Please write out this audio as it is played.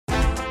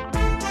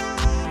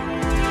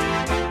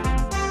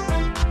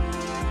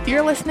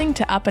You're listening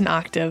to Up an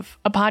Octave,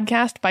 a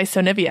podcast by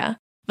Sonivia,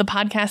 the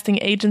podcasting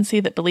agency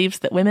that believes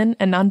that women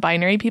and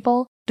non-binary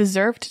people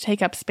deserve to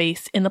take up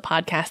space in the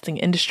podcasting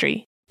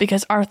industry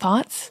because our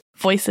thoughts,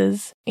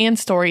 voices, and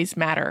stories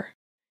matter.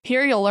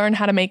 Here you'll learn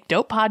how to make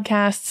dope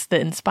podcasts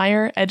that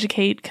inspire,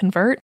 educate,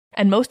 convert,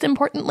 and most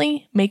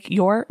importantly, make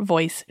your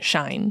voice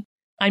shine.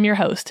 I'm your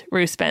host,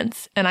 Rue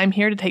Spence, and I'm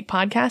here to take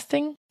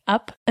podcasting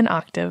up an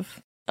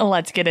octave.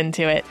 Let's get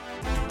into it.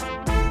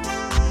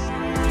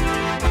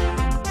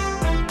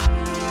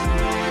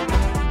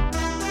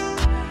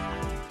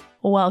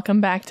 Welcome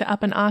back to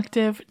Up an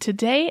Octave.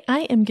 Today,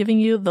 I am giving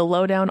you the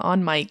lowdown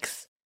on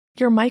mics.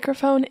 Your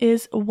microphone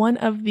is one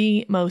of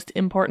the most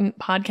important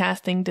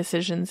podcasting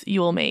decisions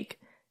you will make,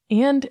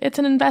 and it's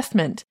an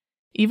investment.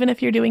 Even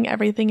if you're doing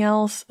everything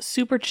else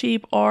super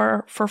cheap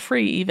or for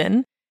free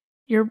even,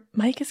 your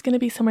mic is going to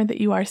be somewhere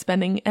that you are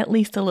spending at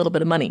least a little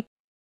bit of money.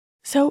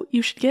 So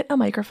you should get a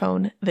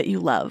microphone that you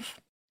love.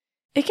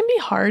 It can be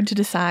hard to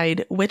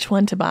decide which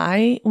one to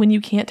buy when you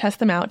can't test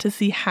them out to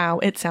see how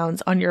it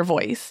sounds on your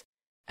voice.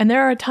 And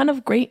there are a ton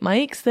of great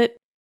mics that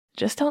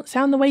just don't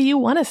sound the way you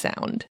want to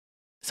sound.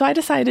 So I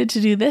decided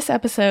to do this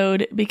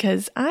episode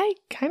because I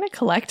kind of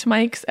collect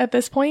mics at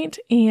this point,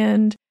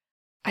 and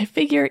I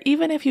figure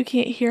even if you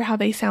can't hear how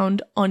they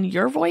sound on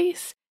your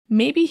voice,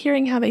 maybe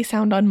hearing how they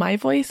sound on my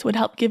voice would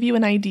help give you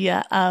an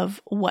idea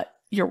of what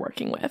you're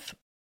working with.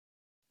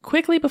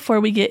 Quickly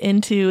before we get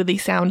into the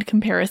sound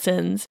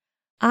comparisons,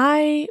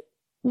 I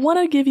want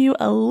to give you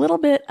a little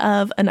bit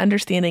of an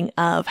understanding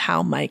of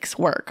how mics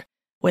work.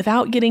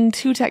 Without getting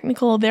too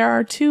technical, there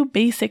are two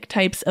basic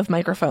types of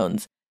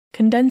microphones,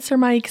 condenser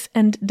mics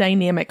and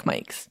dynamic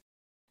mics.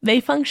 They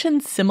function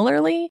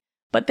similarly,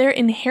 but their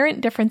inherent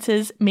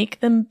differences make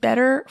them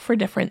better for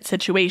different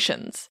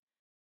situations.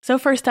 So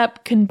first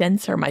up,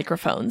 condenser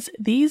microphones.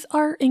 These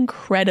are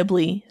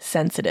incredibly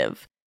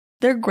sensitive.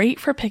 They're great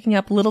for picking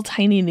up little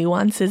tiny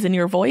nuances in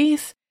your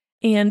voice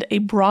and a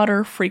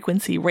broader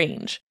frequency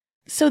range.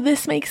 So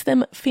this makes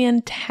them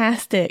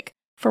fantastic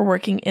for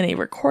working in a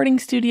recording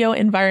studio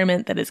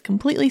environment that is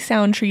completely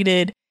sound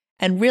treated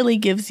and really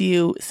gives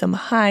you some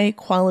high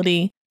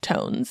quality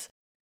tones.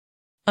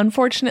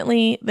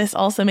 Unfortunately, this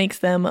also makes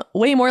them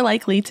way more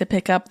likely to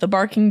pick up the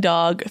barking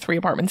dog 3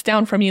 apartments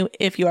down from you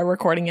if you are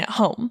recording at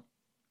home.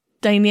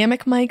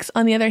 Dynamic mics,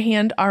 on the other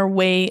hand, are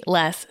way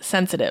less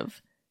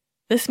sensitive.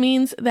 This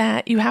means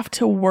that you have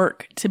to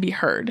work to be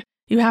heard.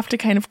 You have to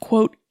kind of,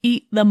 quote,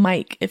 eat the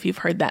mic if you've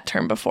heard that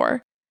term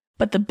before.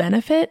 But the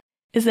benefit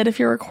is that if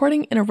you're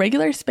recording in a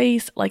regular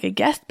space like a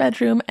guest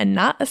bedroom and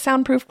not a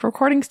soundproofed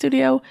recording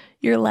studio,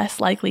 you're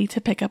less likely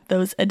to pick up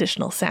those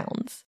additional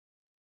sounds.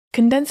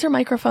 Condenser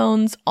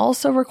microphones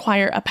also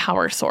require a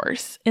power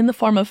source in the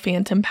form of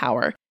phantom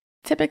power,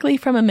 typically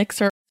from a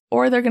mixer,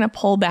 or they're going to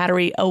pull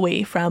battery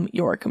away from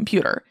your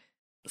computer.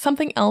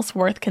 Something else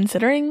worth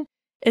considering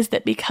is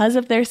that because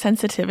of their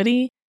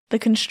sensitivity, the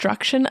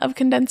construction of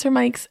condenser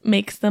mics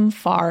makes them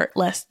far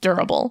less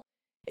durable.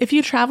 If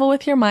you travel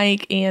with your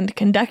mic and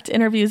conduct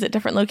interviews at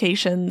different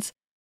locations,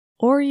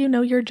 or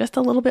you're just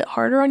a little bit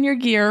harder on your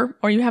gear,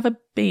 or you have a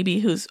baby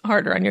who's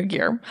harder on your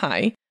gear,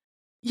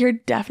 you're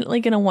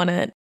definitely going to want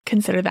to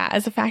consider that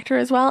as a factor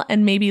as well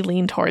and maybe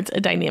lean towards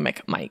a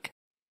dynamic mic.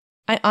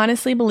 I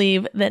honestly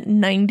believe that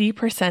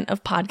 90%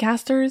 of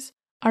podcasters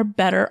are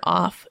better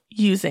off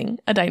using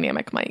a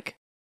dynamic mic.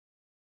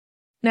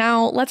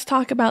 Now, let's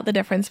talk about the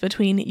difference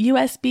between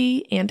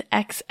USB and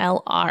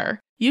XLR.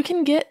 You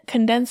can get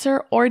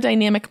condenser or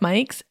dynamic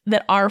mics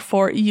that are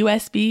for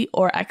USB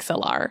or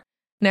XLR.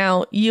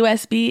 Now,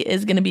 USB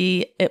is going to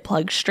be, it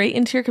plugs straight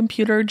into your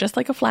computer just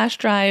like a flash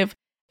drive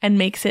and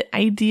makes it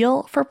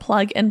ideal for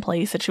plug and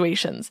play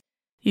situations.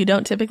 You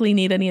don't typically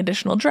need any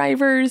additional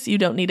drivers. You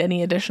don't need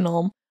any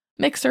additional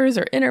mixers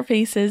or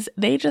interfaces.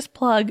 They just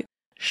plug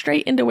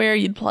straight into where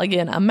you'd plug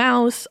in a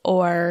mouse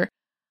or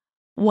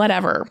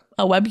whatever,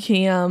 a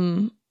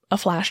webcam, a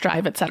flash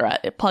drive, etc.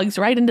 It plugs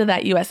right into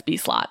that USB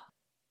slot.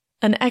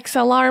 An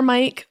XLR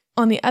mic,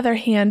 on the other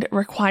hand,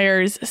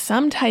 requires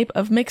some type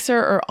of mixer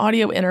or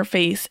audio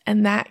interface,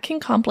 and that can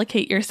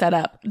complicate your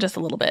setup just a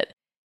little bit.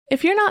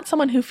 If you're not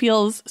someone who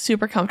feels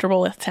super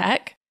comfortable with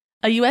tech,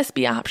 a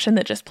USB option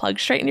that just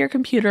plugs straight into your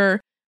computer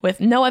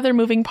with no other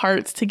moving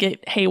parts to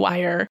get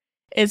haywire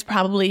is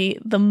probably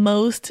the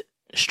most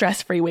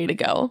stress-free way to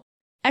go.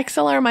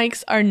 XLR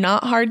mics are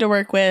not hard to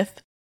work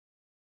with.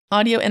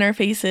 Audio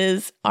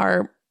interfaces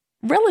are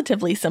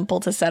relatively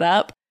simple to set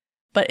up.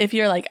 But if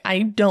you're like,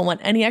 I don't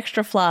want any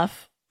extra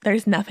fluff,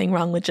 there's nothing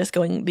wrong with just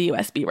going the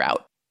USB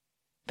route.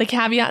 The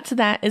caveat to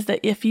that is that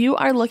if you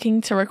are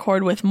looking to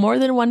record with more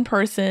than one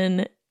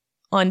person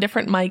on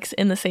different mics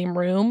in the same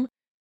room,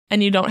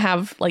 and you don't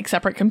have like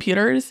separate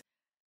computers,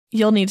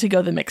 you'll need to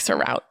go the mixer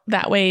route.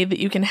 That way that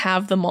you can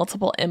have the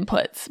multiple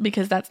inputs,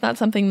 because that's not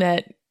something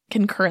that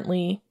can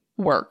currently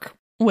work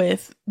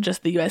with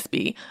just the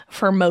USB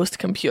for most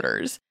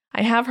computers.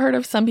 I have heard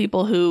of some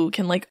people who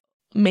can like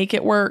make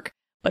it work,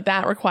 but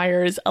that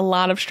requires a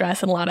lot of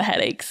stress and a lot of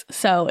headaches.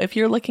 So if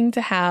you're looking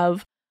to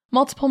have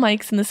multiple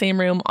mics in the same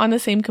room on the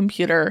same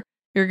computer,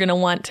 you're going to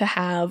want to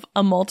have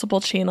a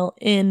multiple channel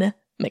in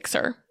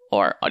mixer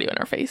or audio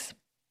interface.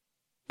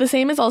 The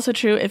same is also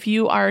true if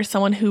you are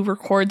someone who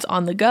records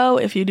on the go,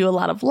 if you do a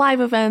lot of live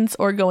events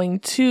or going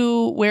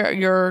to where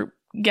your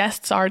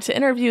guests are to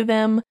interview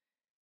them.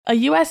 A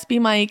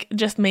USB mic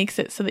just makes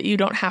it so that you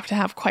don't have to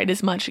have quite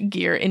as much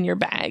gear in your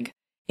bag.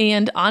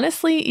 And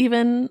honestly,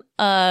 even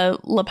a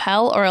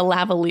lapel or a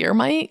lavalier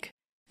mic,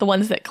 the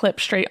ones that clip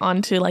straight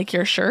onto like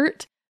your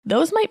shirt,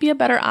 those might be a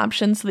better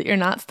option so that you're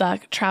not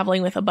stuck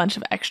traveling with a bunch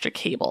of extra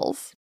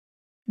cables.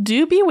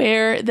 Do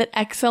beware that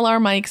XLR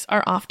mics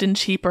are often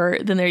cheaper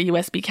than their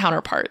USB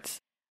counterparts.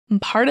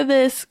 And part of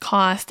this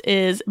cost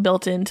is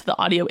built into the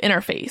audio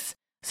interface.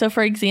 So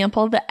for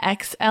example, the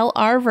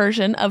XLR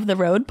version of the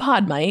Rode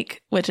PodMic,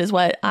 which is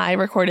what I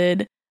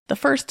recorded the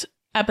first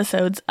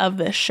episodes of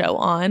this show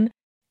on,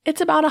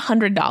 it's about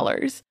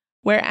 $100,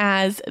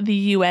 whereas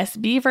the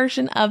USB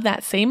version of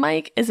that same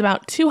mic is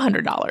about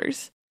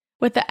 $200.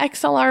 With the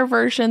XLR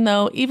version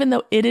though, even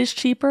though it is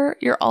cheaper,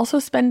 you're also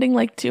spending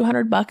like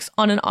 $200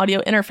 on an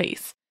audio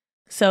interface.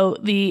 So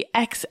the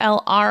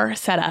XLR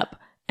setup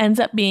ends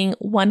up being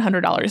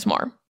 $100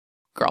 more.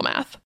 Girl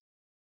math.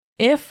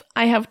 If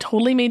I have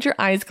totally made your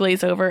eyes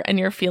glaze over and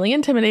you're feeling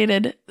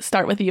intimidated,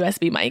 start with a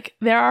USB mic.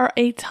 There are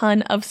a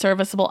ton of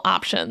serviceable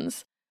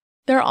options.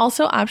 There are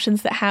also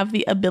options that have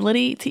the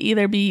ability to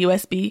either be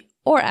USB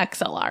or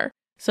XLR.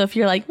 So if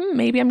you're like,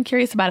 maybe I'm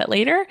curious about it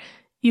later,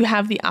 you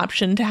have the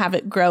option to have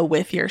it grow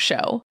with your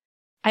show.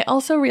 I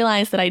also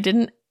realized that I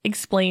didn't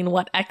explain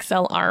what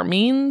XLR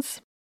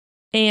means,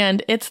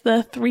 and it's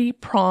the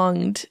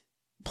three-pronged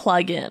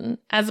plug-in,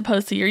 as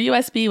opposed to your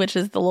USB, which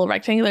is the little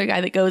rectangular guy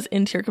that goes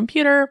into your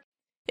computer.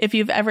 If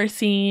you've ever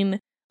seen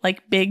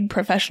like big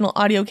professional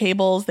audio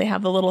cables, they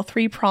have the little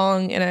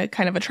three-prong in a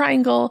kind of a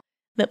triangle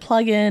that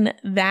plug in.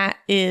 That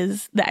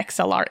is the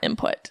XLR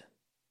input.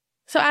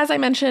 So as I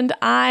mentioned,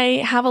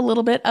 I have a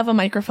little bit of a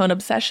microphone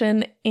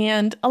obsession,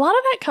 and a lot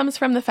of that comes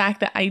from the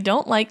fact that I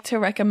don't like to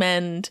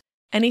recommend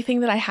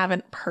anything that I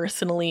haven't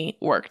personally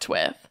worked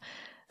with.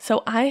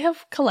 So I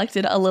have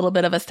collected a little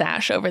bit of a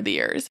stash over the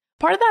years.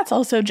 Part of that's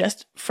also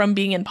just from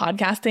being in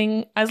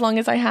podcasting as long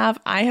as I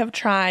have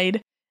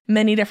tried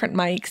many different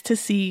mics to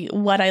see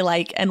what I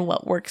like and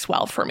what works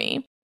well for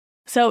me.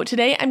 So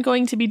today I'm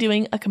going to be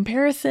doing a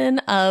comparison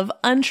of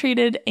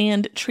untreated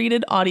and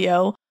treated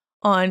audio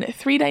on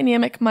 3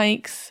 dynamic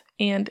mics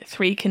and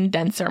 3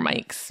 condenser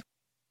mics.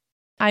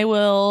 I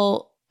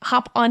will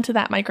hop onto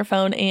that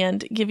microphone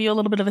and give you a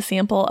little bit of a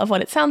sample of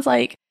what it sounds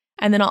like,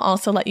 and then I'll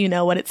also let you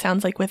know what it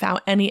sounds like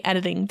without any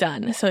editing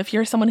done. So if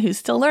you're someone who's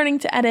still learning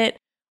to edit,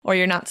 or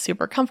you're not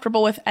super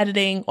comfortable with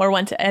editing, or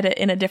want to edit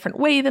in a different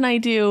way than I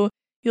do,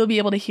 you'll be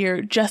able to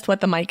hear just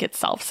what the mic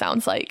itself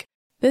sounds like.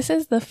 This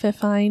is the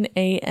Fifine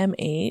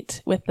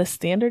AM8 with the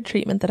standard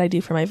treatment that I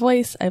do for my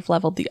voice. I've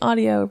leveled the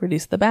audio,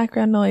 reduced the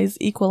background noise,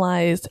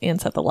 equalized, and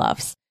set the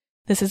LUFS.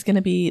 This is going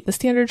to be the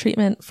standard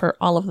treatment for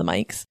all of the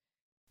mics.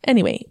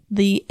 Anyway,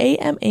 the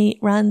AM8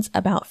 runs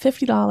about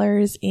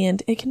 $50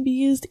 and it can be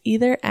used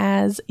either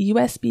as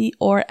USB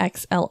or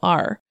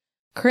XLR.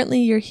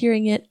 Currently, you're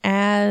hearing it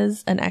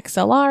as an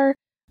XLR,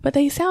 but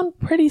they sound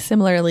pretty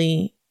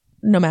similarly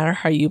no matter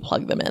how you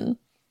plug them in.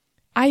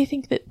 I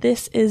think that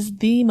this is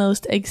the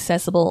most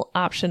accessible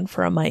option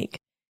for a mic,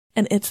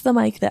 and it's the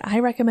mic that I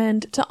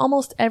recommend to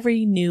almost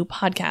every new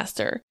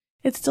podcaster.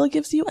 It still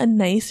gives you a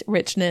nice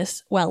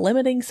richness while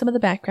limiting some of the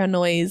background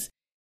noise.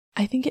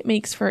 I think it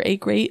makes for a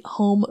great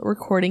home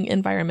recording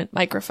environment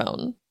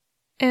microphone.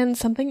 And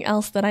something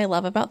else that I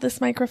love about this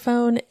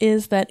microphone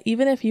is that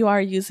even if you are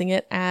using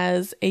it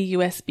as a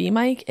USB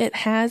mic, it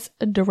has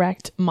a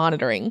direct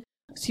monitoring.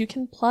 So you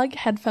can plug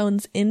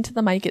headphones into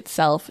the mic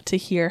itself to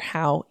hear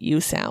how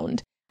you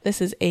sound. This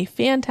is a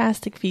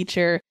fantastic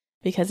feature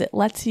because it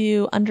lets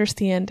you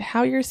understand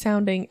how you're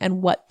sounding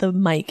and what the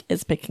mic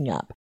is picking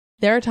up.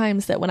 There are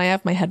times that when I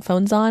have my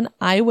headphones on,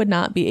 I would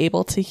not be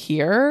able to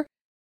hear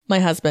my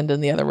husband in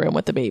the other room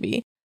with the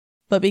baby.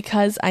 But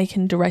because I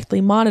can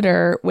directly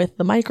monitor with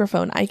the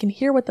microphone, I can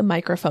hear what the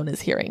microphone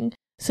is hearing.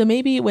 So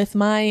maybe with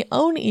my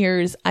own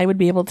ears, I would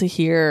be able to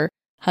hear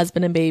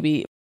husband and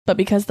baby. But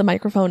because the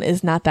microphone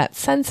is not that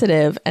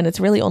sensitive and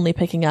it's really only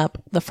picking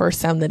up the first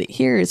sound that it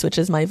hears, which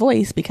is my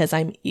voice because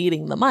I'm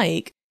eating the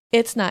mic,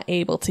 it's not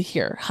able to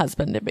hear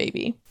husband and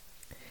baby.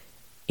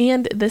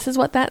 And this is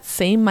what that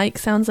same mic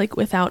sounds like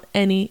without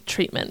any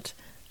treatment,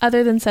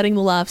 other than setting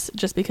the LUFS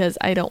just because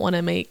I don't want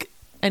to make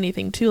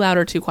anything too loud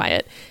or too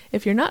quiet.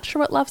 If you're not sure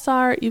what LUFS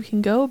are, you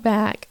can go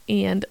back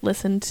and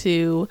listen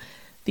to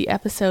the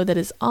episode that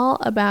is all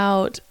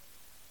about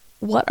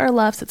what are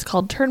LUFS. It's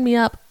called Turn Me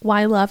Up,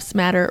 Why LUFS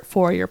Matter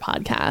for Your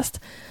Podcast.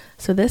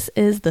 So this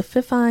is the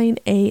Fifine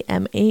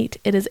AM8.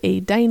 It is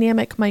a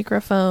dynamic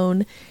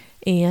microphone.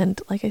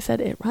 And like I said,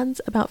 it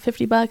runs about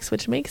 $50,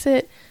 which makes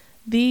it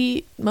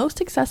the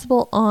most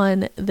accessible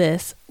on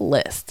this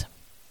list.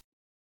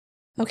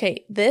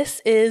 Okay,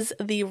 this is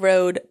the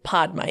Rode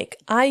PodMic.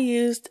 I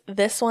used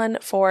this one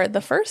for the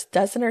first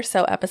dozen or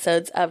so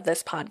episodes of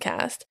this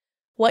podcast.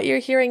 What you're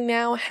hearing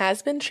now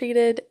has been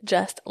treated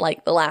just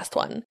like the last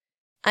one.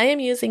 I am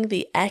using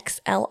the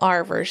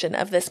XLR version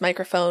of this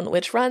microphone,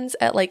 which runs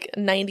at like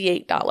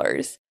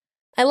 $98.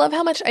 I love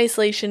how much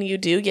isolation you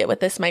do get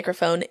with this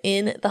microphone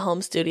in the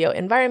home studio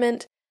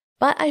environment,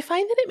 but I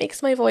find that it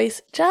makes my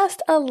voice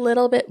just a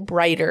little bit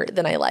brighter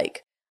than I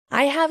like.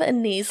 I have a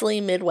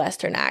nasally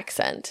Midwestern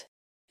accent.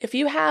 If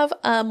you have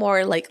a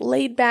more like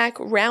laid back,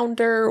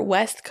 rounder,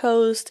 West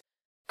Coast,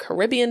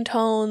 Caribbean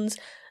tones,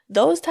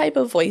 those type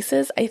of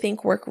voices I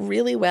think work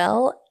really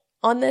well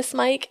on this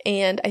mic,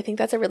 and I think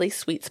that's a really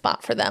sweet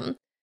spot for them.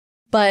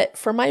 But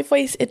for my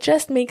voice, it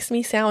just makes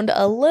me sound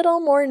a little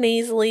more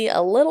nasally,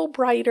 a little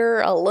brighter,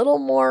 a little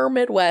more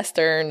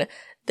Midwestern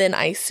than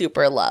I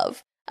super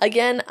love.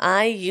 Again,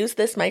 I use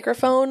this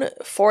microphone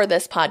for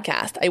this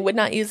podcast. I would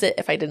not use it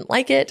if I didn't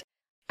like it.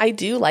 I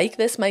do like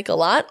this mic a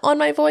lot on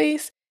my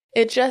voice.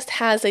 It just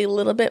has a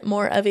little bit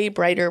more of a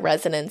brighter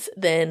resonance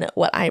than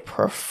what I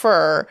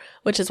prefer,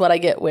 which is what I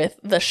get with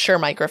the Shure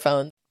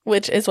microphone,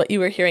 which is what you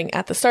were hearing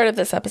at the start of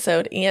this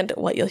episode and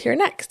what you'll hear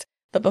next.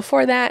 But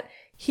before that,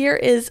 here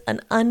is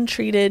an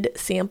untreated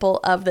sample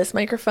of this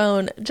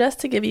microphone just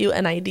to give you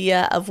an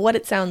idea of what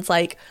it sounds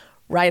like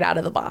right out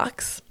of the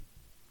box.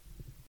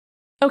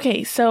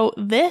 Okay, so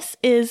this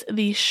is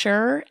the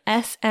Shure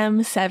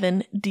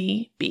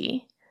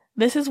SM7DB.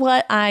 This is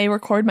what I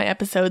record my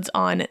episodes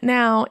on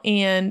now,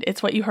 and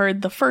it's what you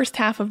heard the first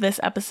half of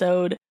this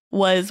episode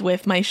was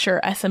with my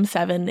Shure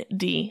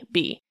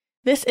SM7DB.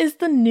 This is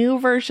the new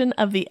version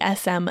of the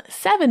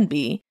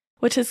SM7B,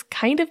 which has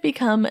kind of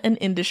become an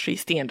industry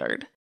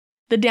standard.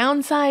 The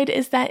downside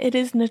is that it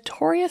is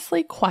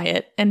notoriously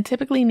quiet and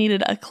typically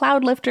needed a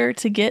cloud lifter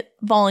to get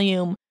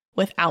volume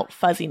without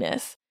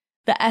fuzziness.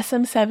 The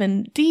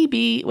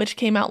SM7DB, which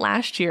came out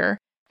last year,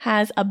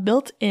 has a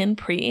built-in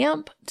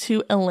preamp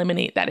to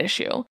eliminate that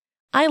issue.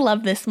 I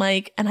love this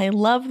mic, and I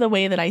love the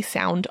way that I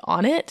sound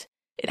on it.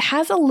 It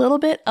has a little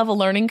bit of a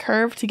learning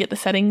curve to get the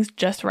settings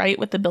just right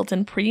with the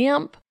built-in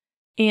preamp,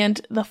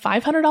 and the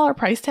 $500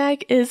 price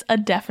tag is a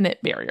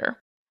definite barrier.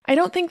 I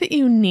don't think that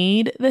you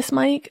need this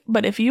mic,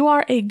 but if you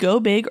are a go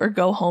big or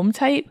go home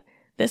type,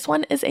 this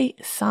one is a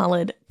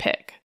solid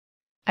pick.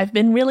 I've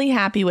been really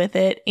happy with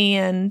it,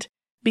 and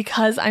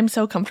because I'm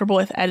so comfortable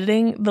with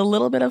editing, the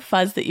little bit of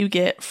fuzz that you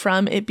get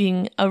from it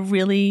being a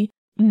really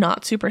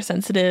not super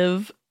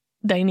sensitive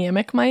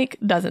dynamic mic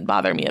doesn't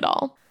bother me at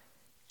all.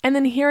 And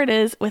then here it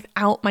is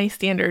without my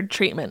standard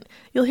treatment.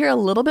 You'll hear a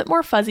little bit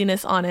more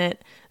fuzziness on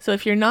it, so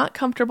if you're not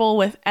comfortable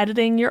with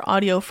editing your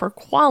audio for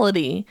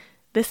quality,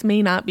 this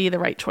may not be the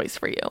right choice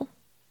for you.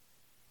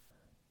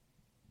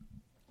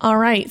 All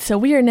right, so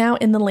we are now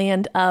in the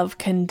land of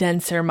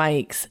condenser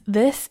mics.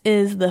 This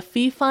is the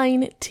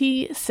Fifine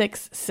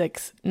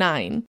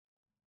T669.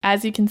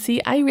 As you can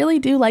see, I really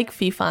do like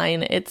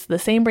Fifine. It's the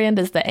same brand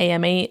as the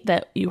AM8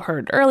 that you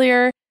heard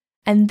earlier.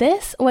 And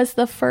this was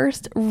the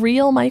first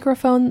real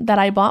microphone that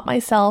I bought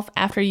myself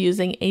after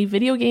using a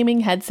video gaming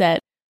headset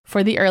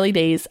for the early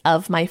days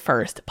of my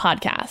first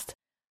podcast.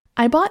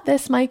 I bought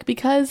this mic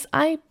because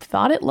I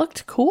thought it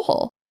looked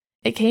cool.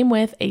 It came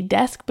with a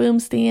desk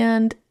boom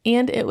stand,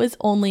 and it was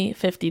only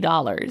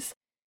 $50.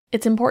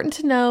 It's important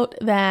to note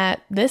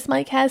that this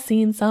mic has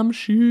seen some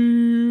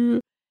shit.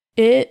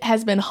 It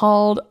has been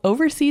hauled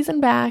overseas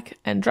and back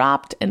and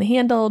dropped and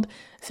handled,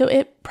 so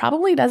it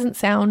probably doesn't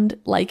sound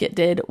like it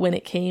did when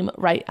it came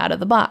right out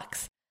of the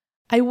box.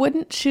 I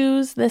wouldn't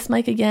choose this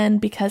mic again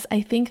because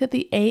I think that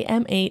the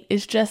AM8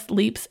 is just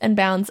leaps and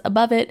bounds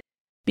above it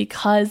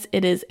because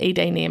it is a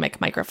dynamic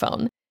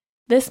microphone.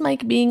 This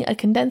mic being a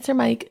condenser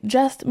mic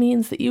just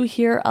means that you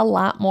hear a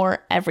lot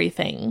more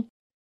everything.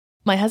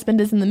 My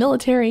husband is in the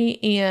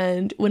military,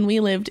 and when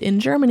we lived in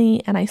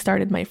Germany and I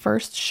started my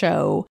first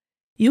show,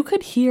 you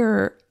could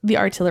hear the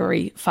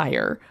artillery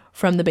fire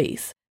from the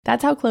base.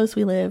 That's how close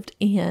we lived,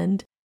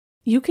 and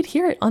you could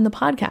hear it on the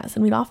podcast,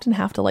 and we'd often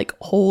have to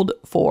hold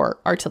for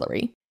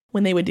artillery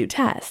when they would do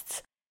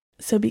tests.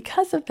 So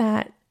because of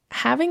that,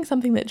 having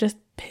something that just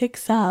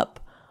picks up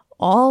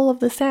all of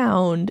the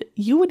sound,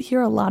 you would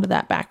hear a lot of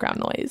that background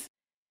noise.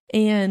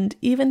 And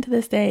even to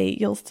this day,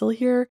 you'll still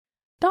hear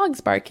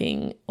dogs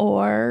barking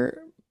or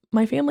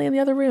my family in the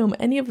other room,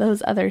 any of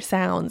those other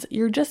sounds.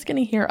 You're just going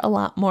to hear a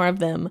lot more of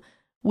them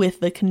with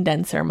the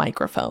condenser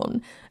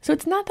microphone. So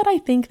it's not that I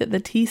think that the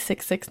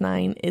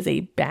T669 is a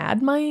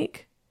bad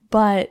mic,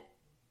 but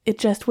it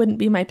just wouldn't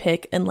be my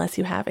pick unless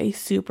you have a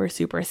super,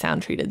 super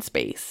sound treated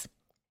space.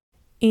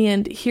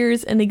 And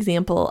here's an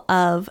example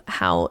of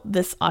how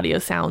this audio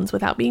sounds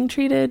without being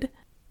treated.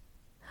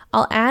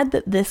 I'll add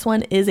that this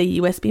one is a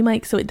USB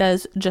mic, so it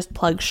does just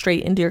plug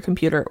straight into your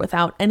computer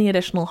without any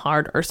additional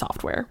hard or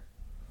software.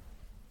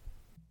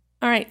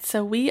 All right,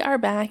 so we are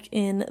back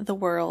in the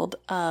world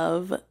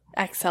of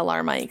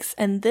XLR mics,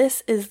 and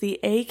this is the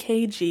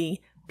AKG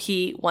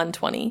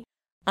P120.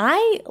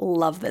 I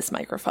love this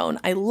microphone.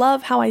 I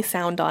love how I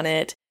sound on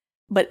it,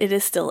 but it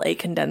is still a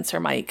condenser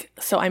mic,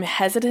 so I'm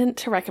hesitant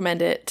to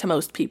recommend it to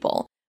most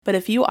people. But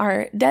if you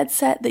are dead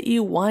set that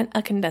you want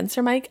a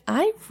condenser mic,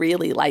 I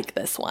really like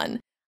this one.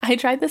 I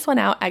tried this one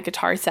out at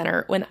Guitar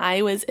Center when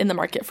I was in the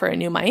market for a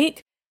new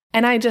mic,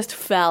 and I just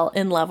fell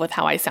in love with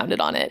how I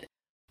sounded on it.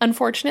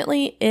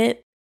 Unfortunately,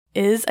 it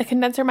is a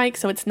condenser mic,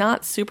 so it's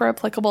not super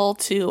applicable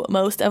to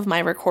most of my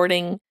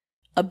recording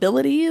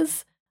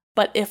abilities.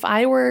 But if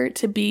I were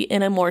to be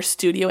in a more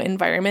studio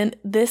environment,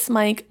 this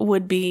mic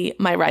would be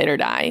my ride or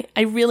die.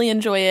 I really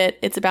enjoy it.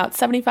 It's about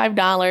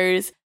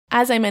 $75.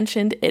 As I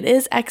mentioned, it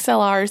is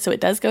XLR, so it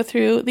does go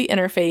through the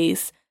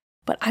interface.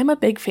 But I'm a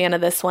big fan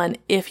of this one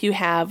if you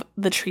have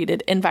the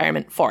treated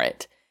environment for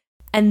it.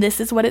 And this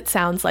is what it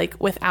sounds like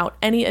without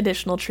any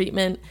additional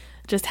treatment,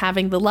 just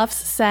having the LUFS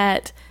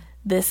set.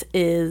 This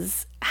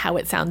is how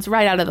it sounds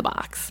right out of the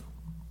box.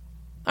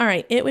 All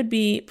right, it would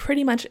be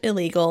pretty much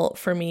illegal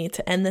for me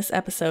to end this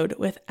episode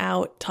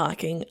without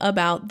talking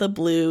about the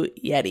Blue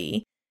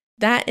Yeti.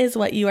 That is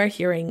what you are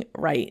hearing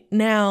right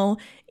now.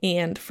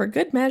 And for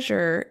good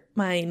measure,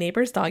 my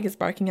neighbor's dog is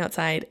barking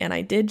outside, and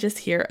I did just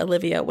hear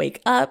Olivia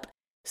wake up.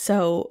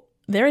 So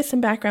there is some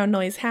background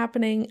noise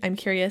happening. I'm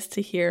curious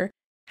to hear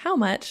how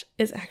much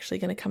is actually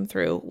going to come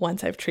through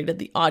once I've treated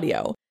the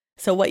audio.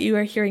 So what you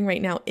are hearing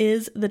right now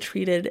is the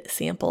treated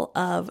sample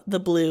of the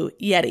Blue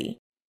Yeti.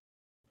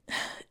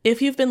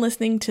 If you've been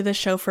listening to the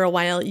show for a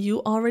while,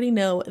 you already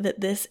know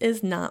that this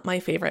is not my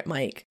favorite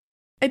mic.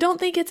 I don't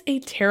think it's a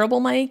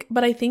terrible mic,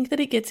 but I think that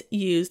it gets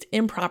used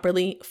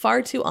improperly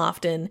far too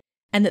often,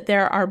 and that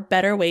there are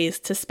better ways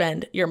to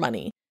spend your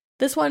money.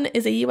 This one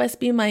is a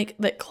USB mic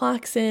that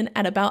clocks in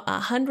at about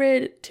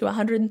 $100 to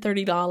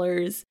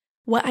 $130.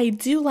 What I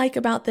do like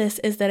about this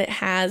is that it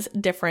has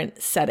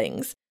different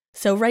settings.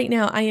 So right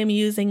now I am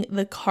using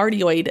the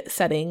cardioid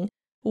setting,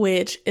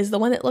 which is the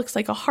one that looks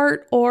like a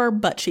heart or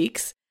butt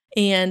cheeks.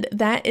 And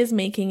that is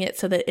making it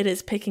so that it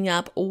is picking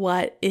up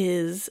what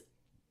is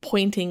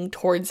pointing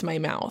towards my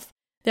mouth.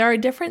 There are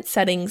different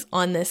settings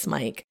on this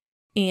mic,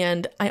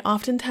 and I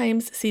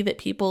oftentimes see that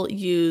people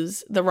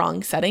use the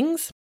wrong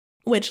settings,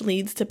 which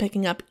leads to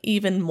picking up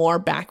even more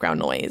background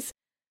noise.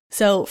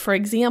 So for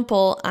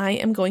example, I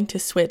am going to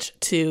switch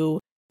to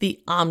the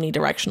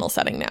omnidirectional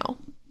setting now.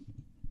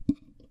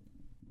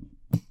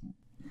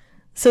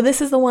 So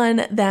this is the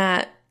one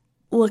that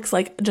looks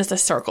like just a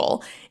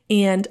circle.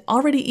 And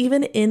already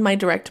even in my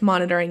direct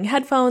monitoring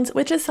headphones,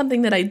 which is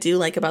something that I do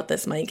like about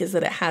this mic, is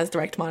that it has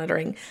direct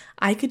monitoring,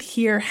 I could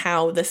hear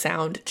how the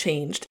sound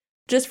changed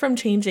just from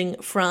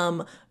changing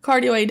from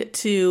cardioid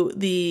to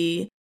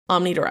the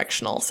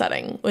omnidirectional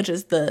setting, which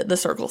is the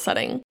circle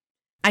setting.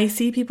 I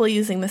see people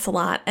using this a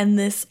lot, and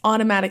this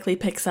automatically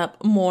picks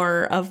up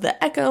more of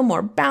the echo,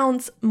 more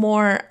bounce,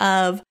 more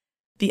of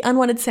the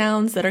unwanted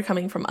sounds that are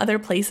coming from other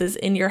places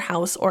in your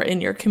house or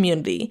in your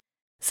community.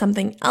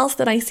 Something else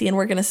that I see, and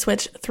we're going to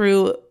switch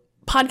through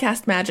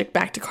podcast magic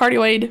back to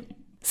cardioid.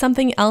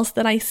 Something else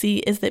that I see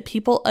is that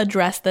people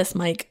address this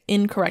mic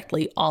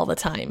incorrectly all the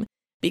time.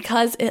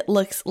 Because it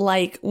looks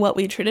like what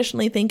we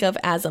traditionally think of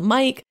as a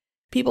mic,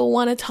 people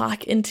want to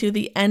talk into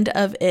the end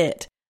of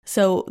it.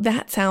 So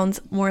that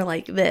sounds more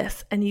like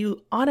this, and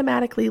you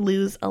automatically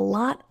lose a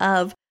lot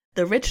of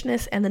the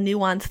richness and the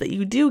nuance that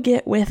you do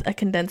get with a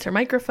condenser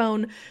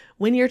microphone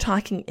when you're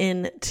talking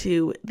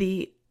into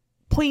the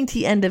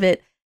pointy end of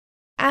it,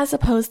 as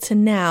opposed to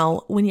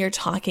now when you're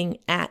talking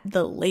at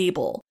the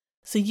label.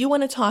 So you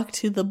want to talk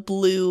to the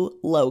blue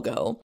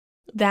logo.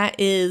 That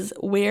is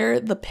where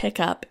the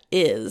pickup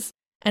is,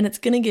 and it's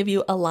going to give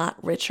you a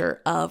lot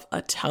richer of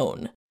a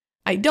tone.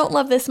 I don't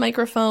love this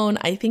microphone.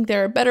 I think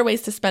there are better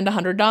ways to spend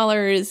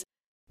 $100,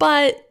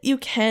 but you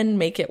can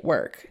make it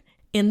work.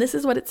 And this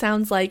is what it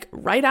sounds like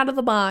right out of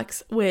the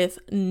box with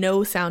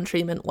no sound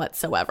treatment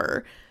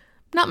whatsoever.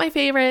 Not my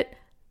favorite,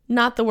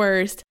 not the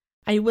worst.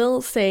 I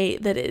will say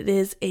that it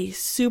is a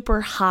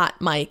super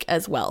hot mic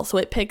as well, so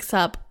it picks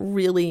up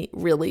really,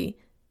 really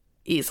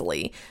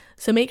easily.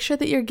 So make sure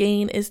that your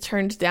gain is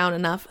turned down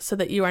enough so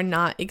that you are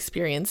not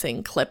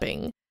experiencing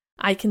clipping.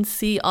 I can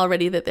see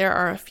already that there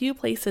are a few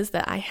places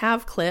that I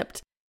have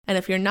clipped, and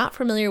if you're not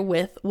familiar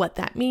with what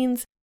that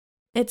means,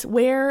 it's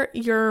where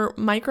your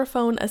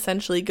microphone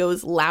essentially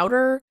goes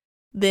louder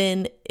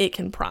than it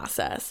can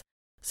process.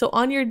 So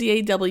on your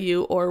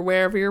DAW or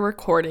wherever you're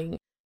recording,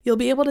 you'll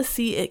be able to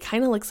see it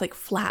kind of looks like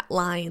flat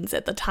lines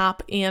at the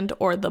top and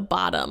or the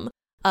bottom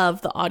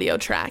of the audio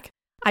track.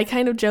 I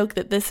kind of joke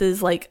that this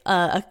is like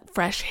a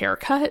fresh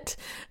haircut,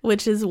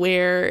 which is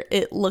where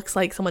it looks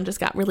like someone just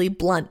got really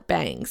blunt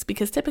bangs,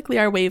 because typically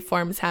our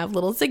waveforms have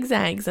little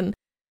zigzags and,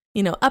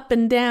 up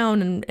and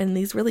down and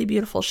these really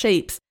beautiful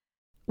shapes.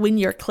 When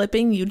you're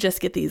clipping, you just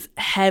get these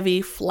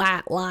heavy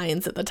flat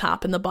lines at the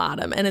top and the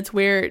bottom. And it's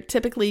where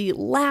typically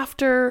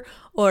laughter,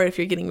 or if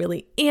you're getting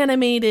really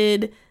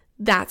animated,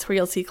 that's where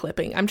you'll see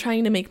clipping. I'm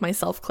trying to make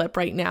myself clip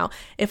right now.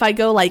 If I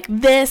go like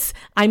this,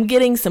 I'm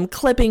getting some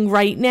clipping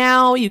right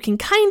now. You can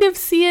kind of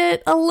see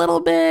it a little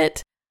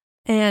bit,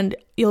 and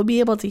you'll be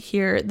able to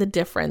hear the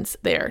difference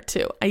there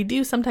too. I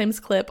do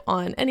sometimes clip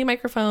on any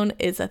microphone.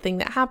 It's a thing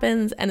that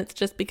happens, and it's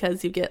just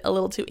because you get a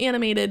little too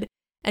animated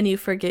and you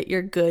forget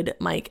your good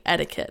mic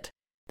etiquette.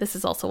 This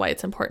is also why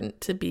it's important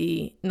to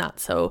be not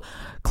so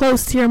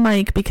close to your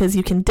mic, because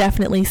you can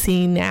definitely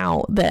see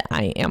now that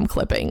I am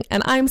clipping.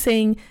 And I'm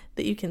saying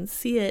that you can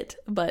see it,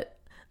 but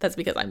That's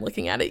because I'm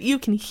looking at it. You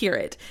can hear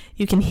it.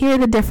 You can hear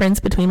the difference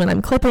between when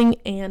I'm clipping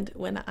and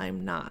when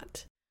I'm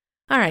not.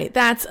 All right,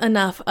 that's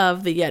enough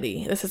of the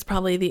Yeti. This is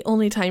probably the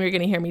only time you're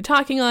going to hear me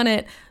talking on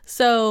it,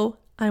 so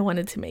I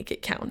wanted to make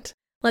it count.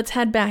 Let's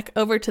head back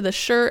over to the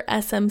Shure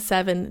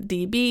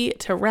SM7DB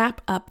to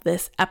wrap up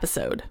this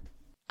episode.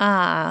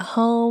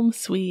 Home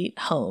sweet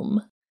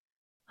home.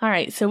 All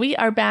right, so we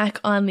are back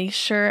on the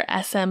Shure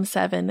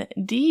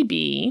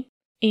SM7DB,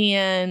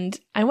 and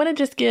I want to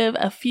just give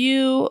a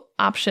few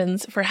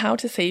options for how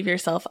to save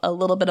yourself a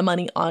little bit of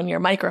money on your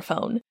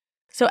microphone.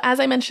 So as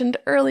I mentioned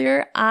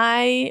earlier,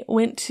 I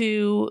went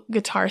to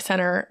Guitar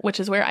Center, which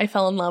is where I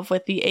fell in love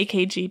with the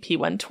AKG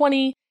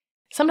P120.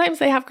 Sometimes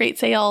they have great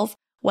sales.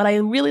 What I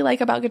really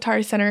like about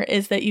Guitar Center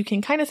is that you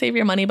can kind of save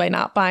your money by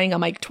not buying a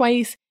mic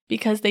twice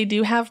because they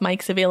do have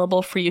mics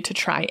available for you to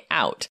try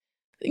out.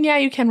 Yeah,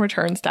 you can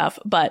return stuff,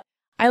 but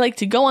I like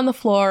to go on the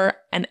floor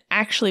and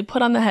actually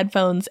put on the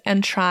headphones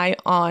and try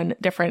on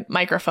different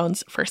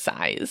microphones for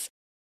size.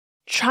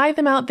 Try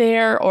them out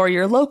there, or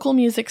your local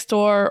music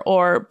store,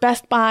 or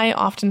Best Buy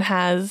often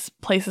has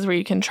places where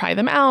you can try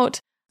them out.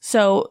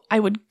 So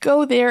I would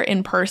go there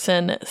in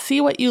person,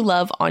 see what you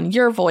love on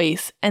your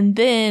voice, and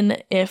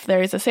then if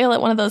there's a sale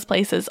at one of those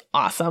places,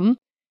 awesome.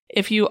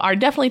 If you are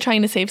definitely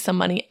trying to save some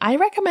money, I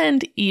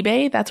recommend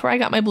eBay. That's where I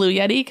got my Blue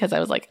Yeti, because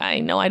I was like, I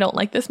know I don't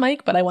like this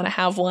mic, but I want to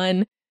have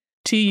one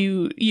to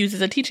use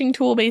as a teaching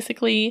tool,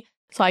 basically.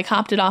 So I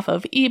copped it off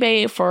of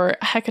eBay for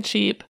hecka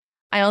cheap.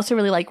 I also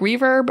really like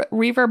Reverb.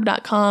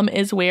 Reverb.com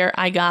is where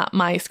I got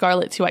my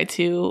Scarlett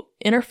 2i2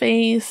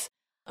 interface.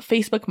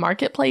 Facebook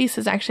Marketplace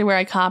is actually where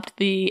I copped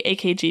the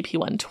AKG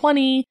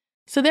P120.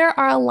 So there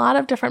are a lot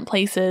of different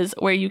places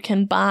where you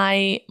can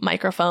buy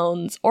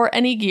microphones or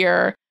any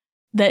gear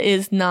that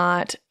is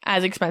not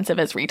as expensive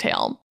as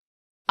retail.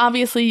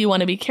 Obviously, you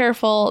want to be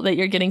careful that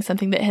you're getting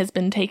something that has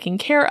been taken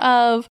care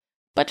of,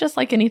 but just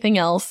like anything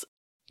else,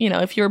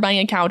 if you were buying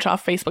a couch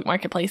off Facebook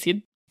Marketplace,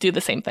 you'd do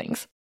the same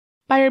things.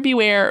 Buyer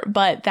beware,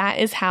 but that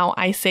is how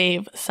I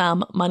save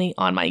some money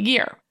on my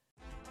gear.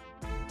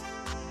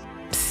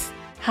 Psst.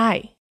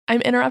 Hi,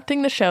 I'm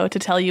interrupting the show to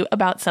tell you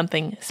about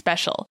something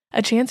special,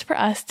 a chance for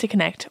us to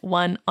connect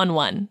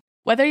one-on-one.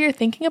 Whether you're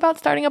thinking about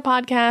starting a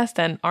podcast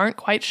and aren't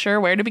quite sure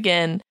where to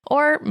begin,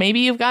 or maybe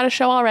you've got a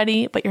show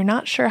already, but you're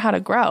not sure how to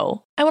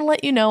grow, I want to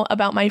let you know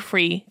about my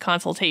free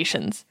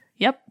consultations.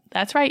 Yep,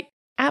 that's right.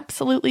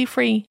 Absolutely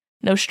free.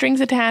 No strings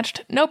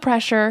attached, no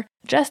pressure,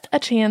 just a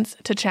chance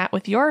to chat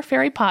with your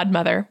fairy pod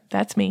mother,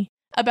 that's me,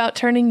 about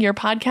turning your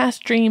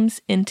podcast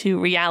dreams into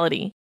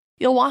reality.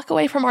 You'll walk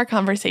away from our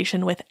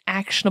conversation with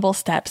actionable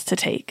steps to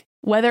take,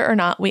 whether or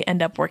not we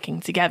end up working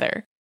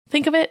together.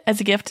 Think of it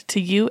as a gift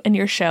to you and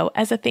your show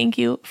as a thank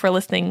you for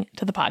listening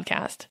to the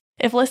podcast.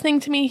 If listening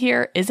to me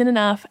here isn't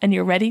enough and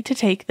you're ready to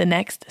take the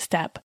next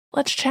step,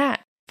 let's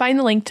chat. Find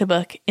the link to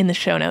book in the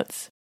show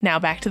notes. Now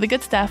back to the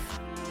good stuff.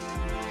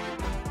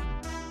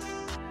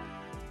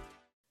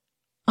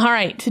 All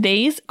right,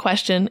 today's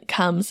question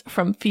comes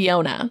from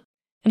Fiona,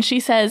 and she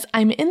says,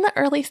 I'm in the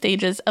early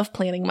stages of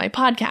planning my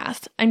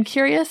podcast. I'm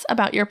curious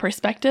about your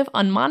perspective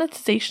on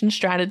monetization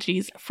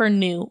strategies for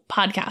new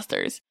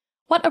podcasters.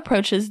 What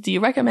approaches do you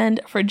recommend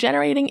for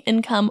generating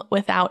income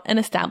without an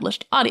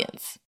established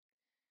audience?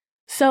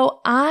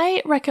 So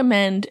I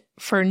recommend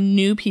for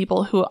new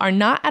people who are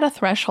not at a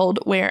threshold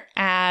where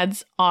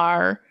ads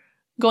are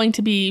going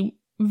to be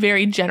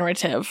very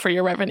generative for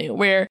your revenue,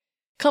 where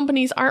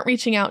companies aren't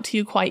reaching out to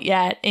you quite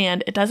yet,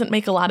 and it doesn't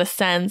make a lot of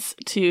sense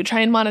to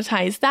try and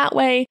monetize that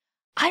way.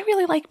 I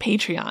really like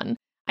Patreon.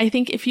 I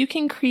think if you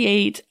can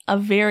create a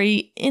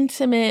very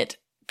intimate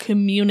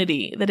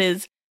community that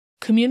is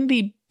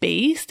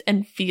community-based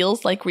and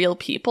feels like real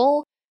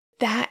people,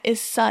 that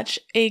is such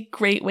a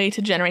great way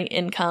to generate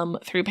income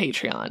through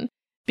Patreon.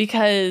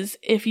 Because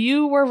if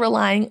you were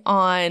relying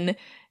on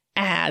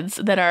ads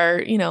that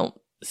are,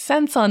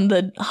 cents on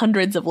the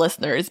hundreds of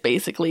listeners,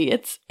 basically,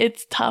 it's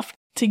tough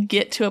to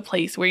get to a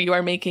place where you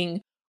are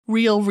making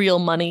real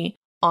money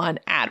on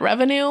ad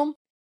revenue.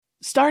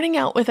 Starting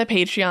out with a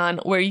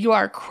Patreon where you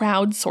are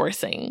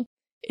crowdsourcing.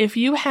 If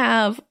you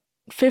have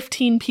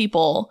 15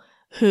 people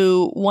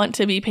who want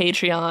to be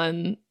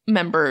Patreon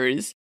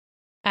members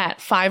at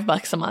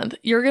 $5 a month,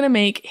 you're going to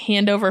make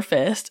hand over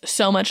fist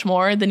so much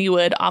more than you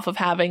would off of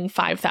having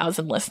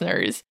 5,000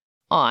 listeners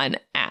on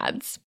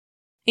ads.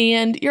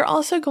 And you're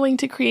also going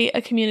to create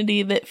a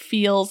community that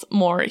feels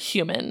more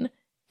human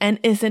and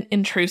isn't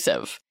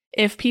intrusive.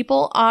 If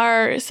people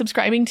are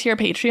subscribing to your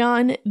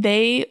Patreon,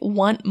 they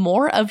want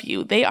more of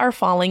you. They are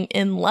falling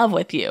in love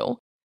with you.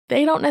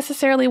 They don't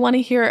necessarily want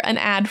to hear an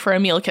ad for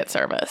a meal kit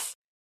service.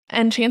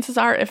 And chances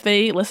are, if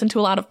they listen to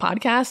a lot of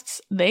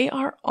podcasts, they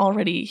are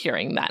already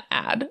hearing that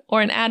ad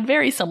or an ad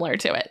very similar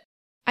to it.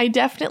 I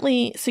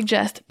definitely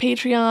suggest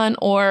Patreon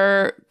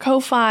or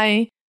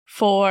Ko-Fi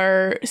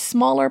for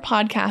smaller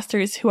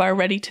podcasters who are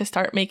ready to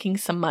start making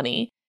some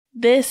money.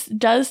 This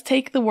does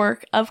take the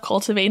work of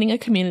cultivating a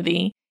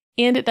community,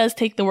 and it does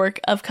take the work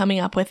of coming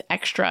up with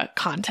extra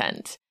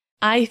content.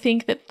 I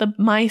think that the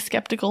My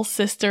Skeptical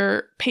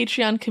Sister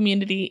Patreon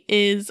community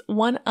is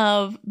one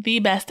of the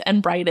best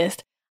and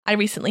brightest. I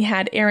recently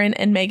had Erin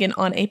and Megan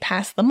on a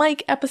Pass the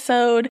Mic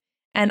episode,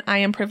 and I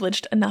am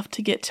privileged enough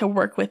to get to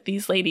work with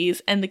these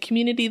ladies, and the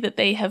community that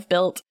they have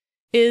built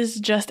is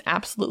just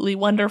absolutely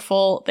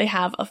wonderful. They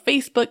have a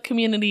Facebook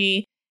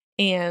community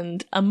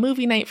and a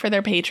movie night for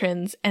their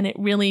patrons, and it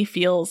really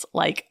feels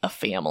like a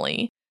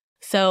family.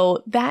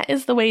 So that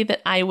is the way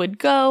that I would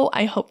go.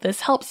 I hope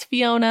this helps,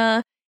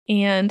 Fiona,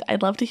 and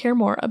I'd love to hear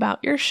more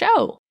about your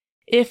show.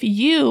 If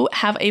you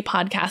have a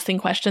podcasting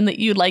question that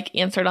you'd like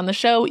answered on the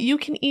show, you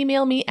can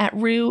email me at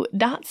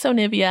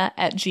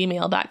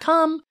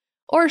rue.sonivia@gmail.com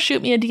or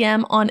shoot me a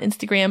DM on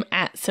Instagram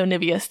at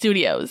Sonivia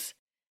Studios.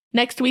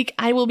 Next week,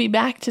 I will be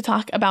back to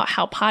talk about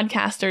how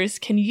podcasters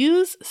can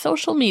use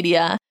social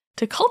media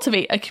to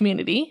cultivate a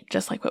community,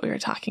 just like what we were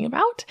talking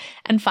about,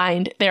 and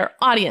find their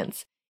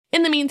audience.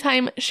 In the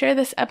meantime, share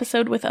this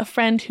episode with a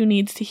friend who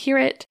needs to hear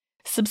it.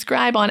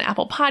 Subscribe on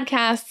Apple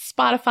Podcasts,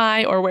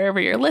 Spotify, or wherever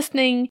you're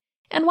listening.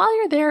 And while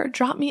you're there,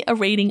 drop me a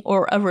rating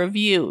or a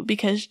review,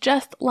 because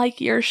just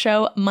like your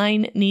show,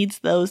 mine needs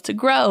those to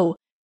grow.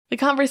 The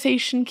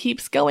conversation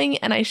keeps going,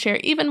 and I share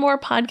even more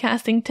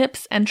podcasting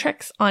tips and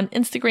tricks on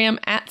Instagram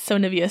at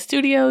Sonivia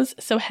Studios,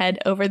 so head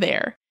over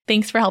there.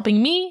 Thanks for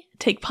helping me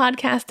take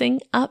podcasting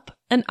up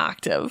an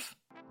octave.